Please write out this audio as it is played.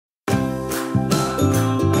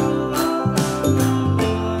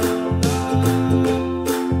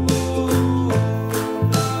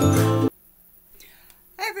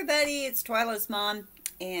everybody, it's Twyla's mom,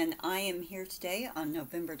 and I am here today on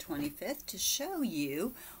November 25th to show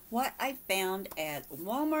you what I found at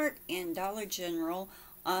Walmart and Dollar General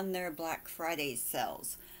on their Black Friday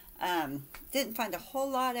sales. Didn't find a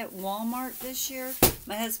whole lot at Walmart this year.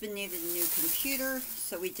 My husband needed a new computer,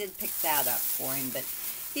 so we did pick that up for him, but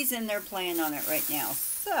he's in there playing on it right now.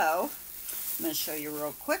 So I'm going to show you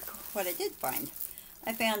real quick what I did find.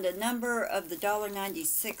 I found a number of the $1.96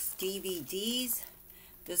 DVDs.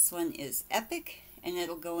 This one is Epic, and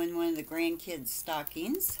it'll go in one of the grandkids'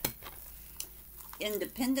 stockings.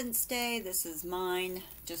 Independence Day, this is mine,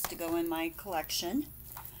 just to go in my collection.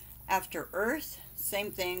 After Earth,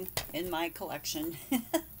 same thing in my collection.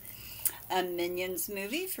 A Minions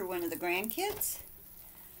movie for one of the grandkids.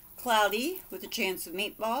 Cloudy with a Chance of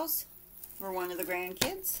Meatballs for one of the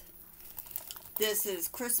grandkids. This is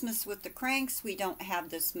Christmas with the Cranks. We don't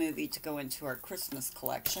have this movie to go into our Christmas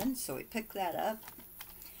collection, so we picked that up.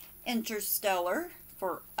 Interstellar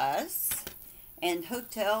for us. And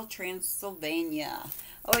Hotel Transylvania.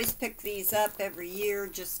 Always pick these up every year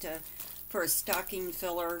just for a stocking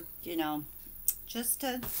filler, you know, just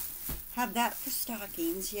to have that for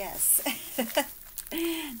stockings, yes.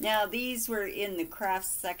 Now these were in the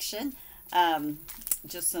crafts section.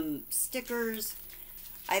 Just some stickers.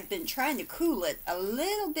 I've been trying to cool it a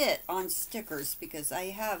little bit on stickers because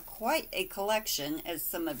I have quite a collection, as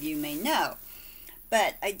some of you may know.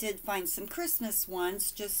 But I did find some Christmas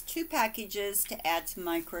ones, just 2 packages to add to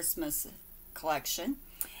my Christmas collection.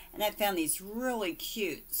 And I found these really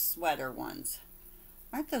cute sweater ones.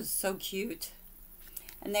 Aren't those so cute?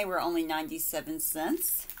 And they were only 97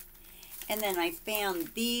 cents. And then I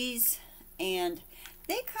found these, and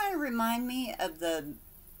they kind of remind me of the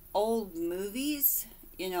old movies,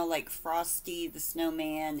 you know, like Frosty the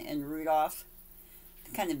Snowman and Rudolph.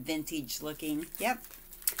 Kind of vintage looking. Yep.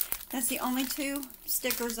 That's the only 2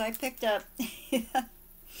 stickers I picked up. Then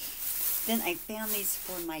I found these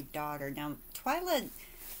for my daughter. Now, Twyla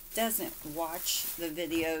doesn't watch the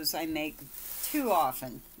videos I make too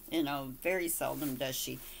often. You know, very seldom does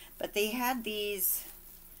she. But they had these,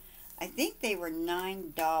 I think they were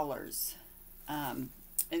 $9. And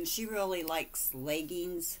she really likes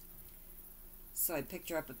leggings. So I picked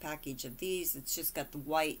her up a package of these. It's just got the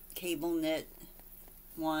white cable knit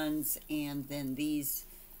ones. And then these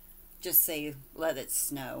just say, let it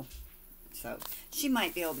snow. So she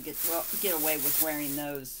might be able to get away with wearing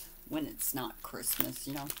those when it's not Christmas,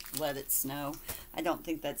 you know, let it snow. I don't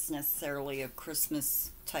think that's necessarily a Christmas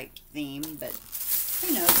type theme, but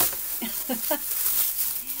who knows.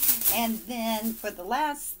 And then for the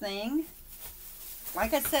last thing,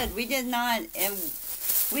 like I said, we didn't go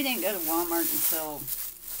to Walmart until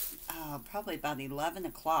probably about 11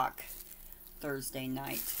 o'clock Thursday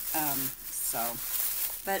night.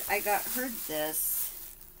 But I got her this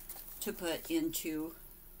to put into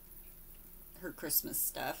her Christmas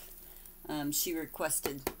stuff. She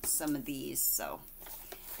requested some of these, so.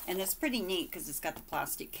 And it's pretty neat because it's got the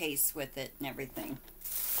plastic case with it and everything.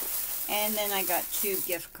 And then I got 2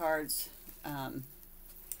 gift cards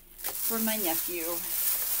for my nephew.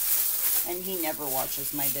 And he never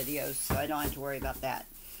watches my videos, so I don't have to worry about that.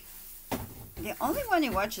 The only one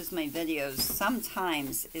who watches my videos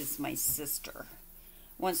sometimes is my sister.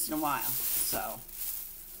 Once in a while, so.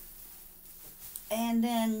 And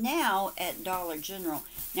then now at Dollar General.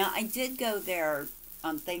 Now I did go there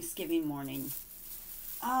on Thanksgiving morning.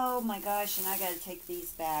 Oh my gosh, and I gotta take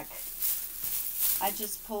these back. I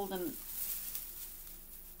just pulled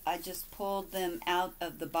them out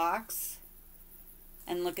of the box.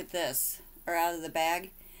 And look at this, or out of the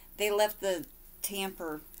bag. They left the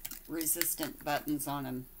tamper resistant buttons on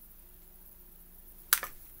them.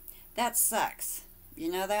 That sucks. You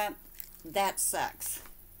know that? That sucks.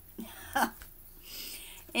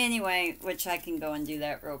 Anyway, which I can go and do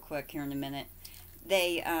that real quick here in a minute.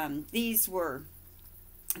 These were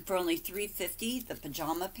for only $3.50, the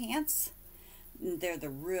pajama pants. They're the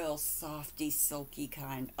real softy, silky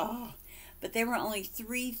kind. Oh, but they were only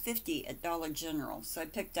 $3.50 at Dollar General. So I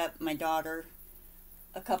picked up my daughter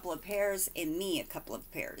a couple of pairs and me a couple of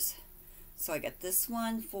pairs. So I got this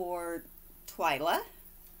one for Twyla.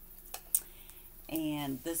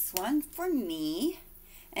 And this one for me,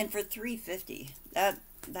 and for $3.50. That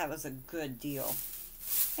was a good deal.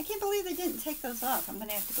 I can't believe they didn't take those off. I'm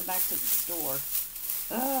gonna have to go back to the store.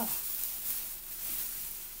 Ugh.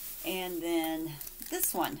 And then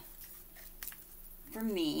this one for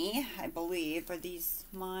me, I believe. Are these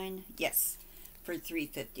mine? Yes, for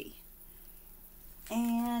 $3.50.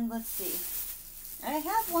 And let's see. I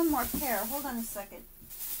have one more pair. Hold on a second.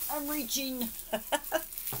 I'm reaching.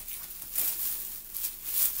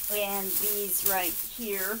 And these right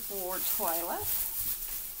here for Twyla.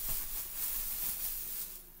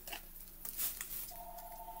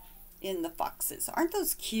 In the foxes. Aren't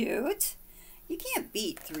those cute? You can't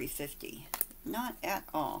beat $3.50. Not at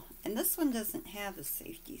all. And this one doesn't have a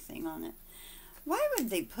safety thing on it. Why would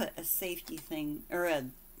they put a safety thing or a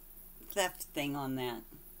theft thing on that?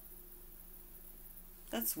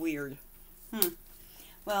 That's weird.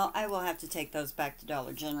 Well, I will have to take those back to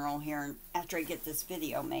Dollar General here after I get this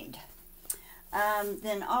video made.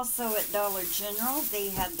 Then also at Dollar General, they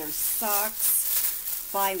had their socks.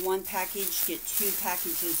 Buy one package, get 2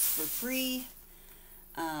 packages for free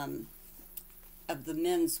of the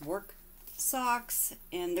men's work socks.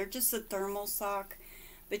 And they're just a thermal sock.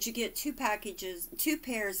 But you get 2 packages, 2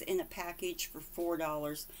 pairs in a package for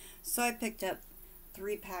 $4. So I picked up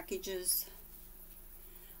 3 packages.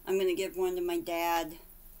 I'm going to give one to my dad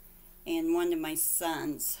and one to my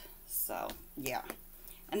sons. So, yeah.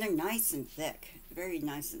 And they're nice and thick. Very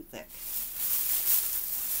nice and thick.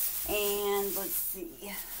 And let's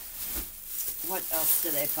see. What else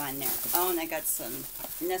did I find there? Oh, and I got some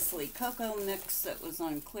Nestle Cocoa Mix that was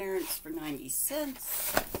on clearance for 90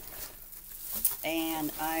 cents.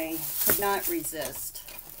 And I could not resist.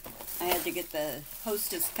 I had to get the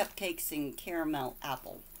Hostess Cupcakes and Caramel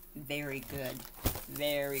Apple. Very good.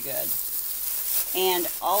 Very good. And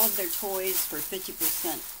all of their toys for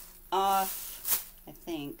 50% off, I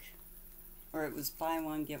think. Or it was buy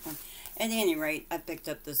one, get one. At any rate, I picked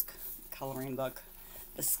up this coloring book.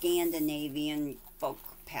 The Scandinavian folk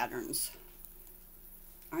patterns.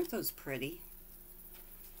 Aren't those pretty?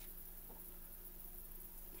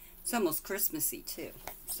 It's almost Christmassy too.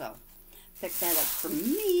 So, pick that up for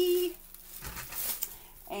me.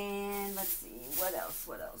 And let's see, what else,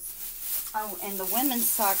 what else? Oh, and the women's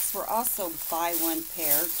socks were also buy one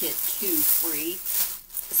pair, get 2 free.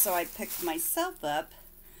 So I picked myself up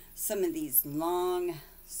some of these long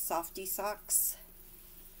softy socks.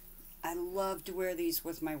 I love to wear these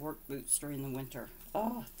with my work boots during the winter.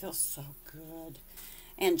 Oh, it feels so good.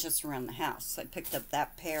 And just around the house. So I picked up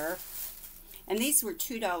that pair. And these were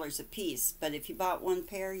 $2 a piece, but if you bought 1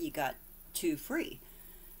 pair, you got 2 free.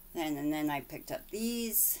 And then I picked up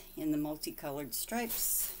these in the multicolored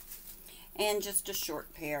stripes. And just a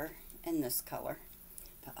short pair in this color.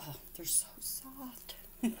 But, oh, they're so soft.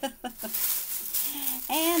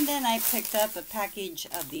 And then I picked up a package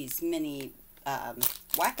of these mini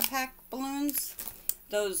Whack-A-Pack balloons.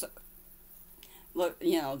 Those, look,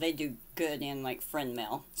 you know, they do good in like friend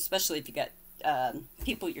mail, especially if you got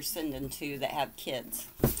people you're sending to that have kids.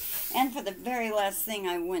 And for the very last thing,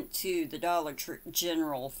 I went to the Dollar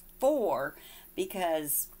General for,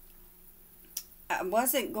 because I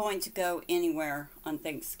wasn't going to go anywhere on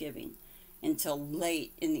Thanksgiving until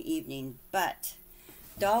late in the evening, but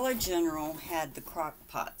Dollar General had the crock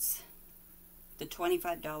pots, the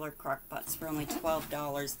 $25 crock pots for only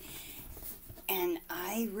 $12, and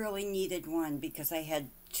I really needed one because I had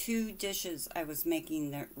 2 dishes I was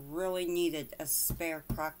making that really needed a spare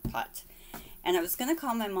crock pot. And I was going to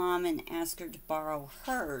call my mom and ask her to borrow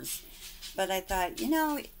hers, but I thought, you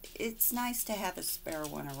know, it's nice to have a spare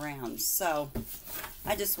one around. So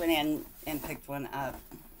I just went in and picked one up.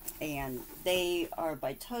 And they are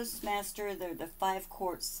by Toastmaster. They're the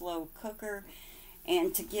 5-quart slow cooker.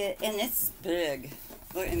 And it's big.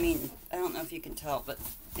 I mean, I don't know if you can tell, but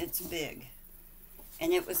it's big.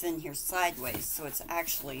 And it was in here sideways, so it's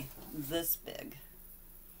actually this big.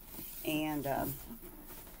 And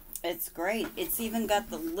it's great. It's even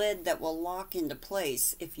got the lid that will lock into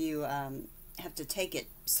place if you have to take it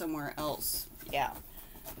somewhere else. Yeah.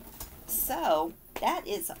 So that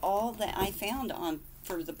is all that I found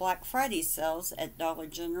for the Black Friday sales at Dollar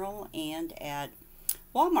General and at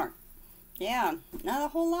Walmart. Yeah, not a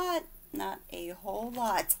whole lot. Not a whole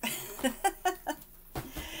lot.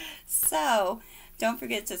 So, don't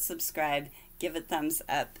forget to subscribe, give a thumbs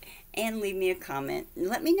up, and leave me a comment. And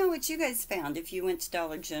let me know what you guys found if you went to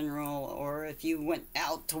Dollar General or if you went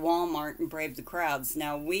out to Walmart and braved the crowds.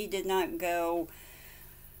 Now, we did not go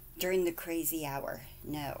during the crazy hour.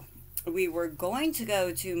 No. We were going to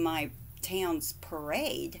go to my town's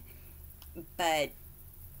parade, but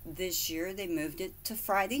this year they moved it to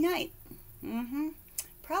Friday night.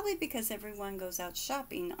 Probably because everyone goes out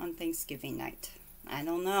shopping on Thanksgiving night. I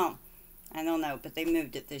don't know, but they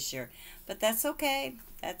moved it this year. But that's okay.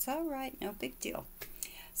 That's all right. No big deal.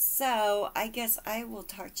 So I guess I will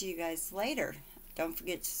talk to you guys later. Don't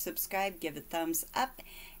forget to subscribe, give a thumbs up,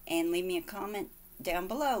 and leave me a comment down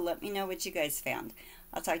below. Let me know what you guys found.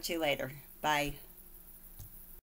 I'll talk to you later. Bye.